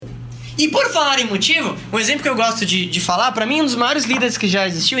E por falar em motivo, um exemplo que eu gosto de falar, pra mim um dos maiores líderes que já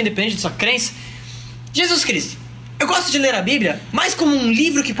existiu, independente de sua crença, Jesus Cristo. Eu gosto de ler a Bíblia mais como um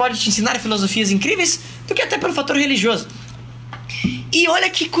livro que pode te ensinar filosofias incríveis do que até pelo fator religioso. E olha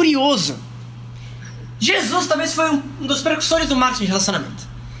que curioso. Jesus talvez foi um dos precursores do marketing de relacionamento.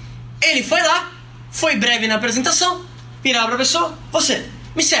 Ele foi lá, foi breve na apresentação, virava pra pessoa: você,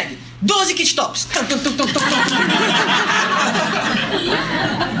 me segue, 12 kit tops.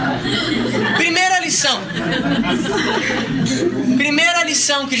 Primeira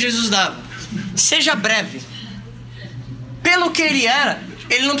lição que Jesus dava: seja breve. Pelo que ele era,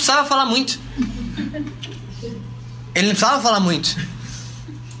 ele não precisava falar muito.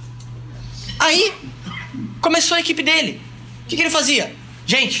 Aí começou a equipe dele. O que ele fazia?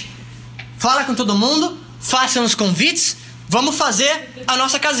 Gente, fala com todo mundo, façam os convites, vamos fazer a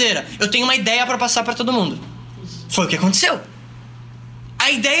nossa caseira. Eu tenho uma ideia para passar para todo mundo. Foi o que aconteceu. A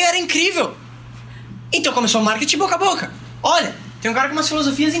ideia era incrível. Então começou o marketing boca a boca. Olha, tem um cara com umas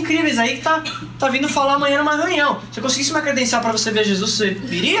filosofias incríveis aí que tá vindo falar amanhã numa reunião. Se eu conseguisse uma credencial para você ver Jesus, você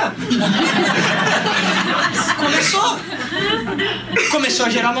viria? Começou a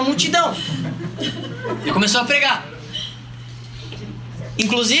gerar uma multidão. E começou a pregar.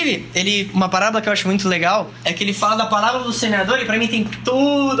 Inclusive, uma parábola que eu acho muito legal é que ele fala da palavra do semeador, e pra mim tem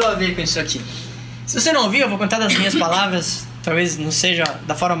tudo a ver com isso aqui. Se você não ouviu, eu vou contar das minhas palavras. Talvez não seja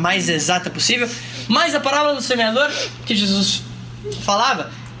da forma mais exata possível, mas a parábola do semeador que Jesus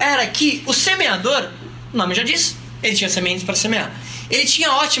falava era que o semeador, o nome já diz, ele tinha sementes para semear. Ele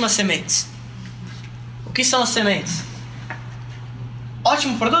tinha ótimas sementes. O que são as sementes?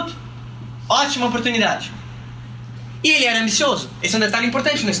 Ótimo produto, ótima oportunidade. E ele era ambicioso. Esse é um detalhe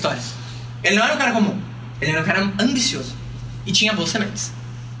importante na história. Ele não era um cara comum, ele era um cara ambicioso e tinha boas sementes.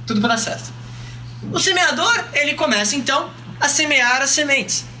 Tudo para dar certo. O semeador, ele começa então a semear as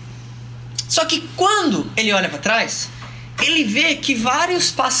sementes. Só que quando ele olha para trás, ele vê que vários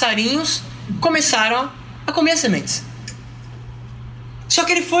passarinhos começaram a comer as sementes. Só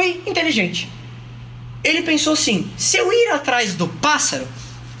que ele foi inteligente. Ele pensou assim: se eu ir atrás do pássaro,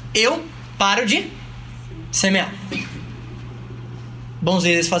 eu paro de semear. Bons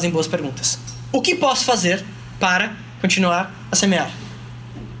líderes fazem boas perguntas. O que posso fazer para continuar a semear?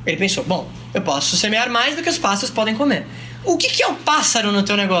 Ele pensou: bom, eu posso semear mais do que os pássaros podem comer. O que é o pássaro no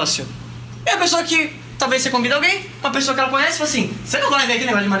teu negócio? É a pessoa que talvez você convida alguém, uma pessoa que ela conhece, e fala assim: você não vai ver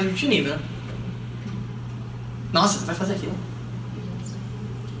aquele negócio de multinível, né? Nossa, você vai fazer aquilo.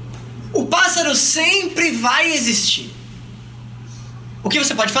 O pássaro sempre vai existir. O que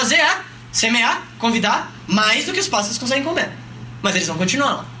você pode fazer é semear, convidar mais do que os pássaros conseguem comer. Mas eles vão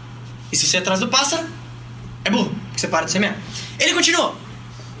continuar lá. E se você ir atrás do pássaro, é burro, porque você para de semear. Ele continuou.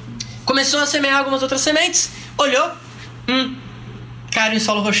 Começou a semear algumas outras sementes. Olhou. Caiu em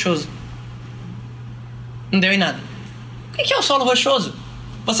solo rochoso. Não deu em nada. O que é o solo rochoso?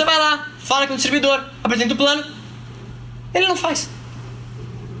 Você vai lá, fala com o distribuidor, apresenta o plano. Ele não faz.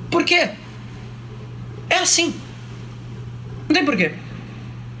 Por quê? É assim. Não tem porquê.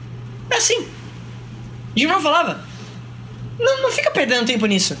 É assim. De novo falava: não fica perdendo tempo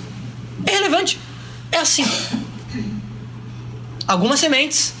nisso. É relevante. É assim. Algumas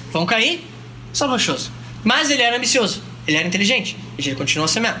sementes vão cair no solo rochoso. Mas ele era ambicioso. Ele era inteligente. E ele continuou a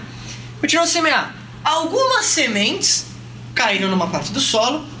semear. Algumas sementes caíram numa parte do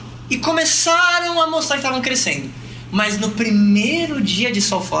solo e começaram a mostrar que estavam crescendo. Mas no primeiro dia de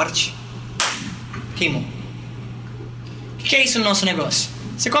sol forte, queimou. O que é isso no nosso negócio?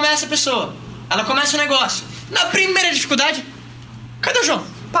 Você começa a pessoa, ela começa o negócio. Na primeira dificuldade, cadê o João?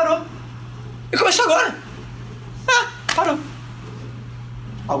 Parou. E começou agora. Parou.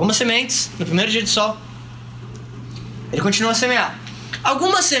 Algumas sementes, no primeiro dia de sol, ele continuou a semear.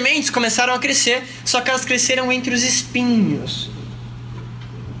 Algumas sementes começaram a crescer, só que elas cresceram entre os espinhos.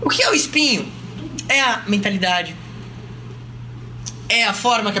 O que é o espinho? É a mentalidade. É a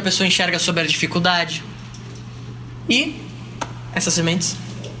forma que a pessoa enxerga sobre a dificuldade. E essas sementes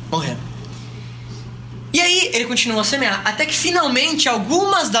morreram. E aí ele continuou a semear, até que finalmente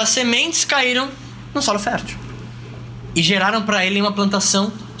algumas das sementes caíram no solo fértil e geraram para ele uma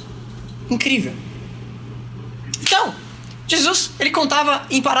plantação incrível. Então, Jesus, ele contava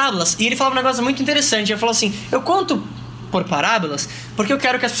em parábolas, e ele falava um negócio muito interessante. Ele falou assim: eu conto por parábolas porque eu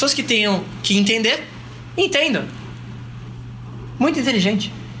quero que as pessoas que tenham que entender, entendam. Muito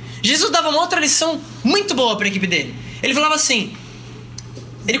inteligente. Jesus dava uma outra lição muito boa para a equipe dele. Ele falava assim,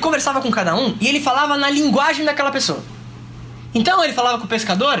 ele conversava com cada um e ele falava na linguagem daquela pessoa. Então ele falava com o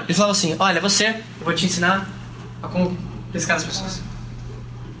pescador, ele falava assim: olha, eu vou te ensinar a como pescar as pessoas.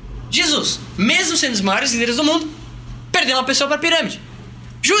 Jesus, mesmo sendo os maiores líderes do mundo, perdeu uma pessoa para a pirâmide.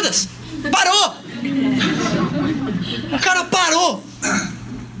 Judas, Parou! O cara parou!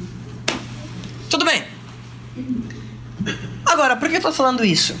 Tudo bem. Agora, por que eu tô falando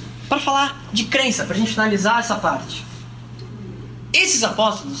isso? Para falar de crença, pra gente finalizar essa parte. Esses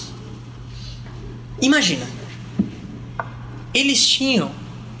apóstolos, imagina, eles tinham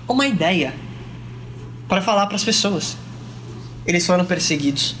uma ideia para falar para as pessoas. Eles foram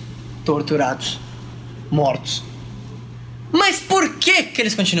perseguidos, torturados, mortos. Mas por que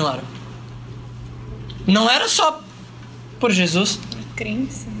eles continuaram? Não era só por Jesus. A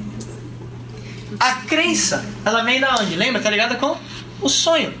crença. A crença, ela vem da onde? Lembra? Tá ligada com o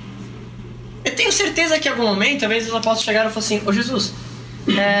sonho. Eu tenho certeza que em algum momento, talvez os apóstolos chegaram e falaram assim: ô Jesus,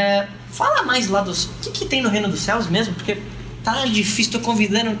 fala mais lá dos... O que tem no reino dos céus mesmo? Porque tá difícil, tô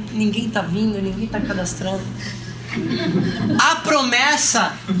convidando, ninguém tá vindo, ninguém tá cadastrando. A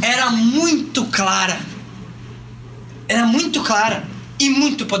promessa era muito clara. Era muito clara e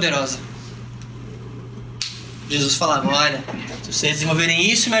muito poderosa. Jesus falava: olha, se vocês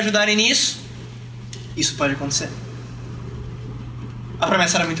desenvolverem isso e me ajudarem nisso, isso pode acontecer. A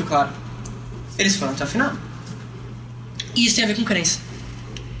promessa era muito clara. Eles foram até o final. E isso tem a ver com crença.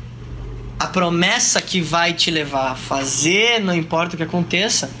 A promessa que vai te levar a fazer, não importa o que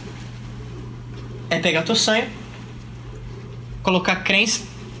aconteça, é pegar teu sonho, colocar crença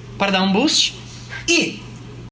para dar um boost e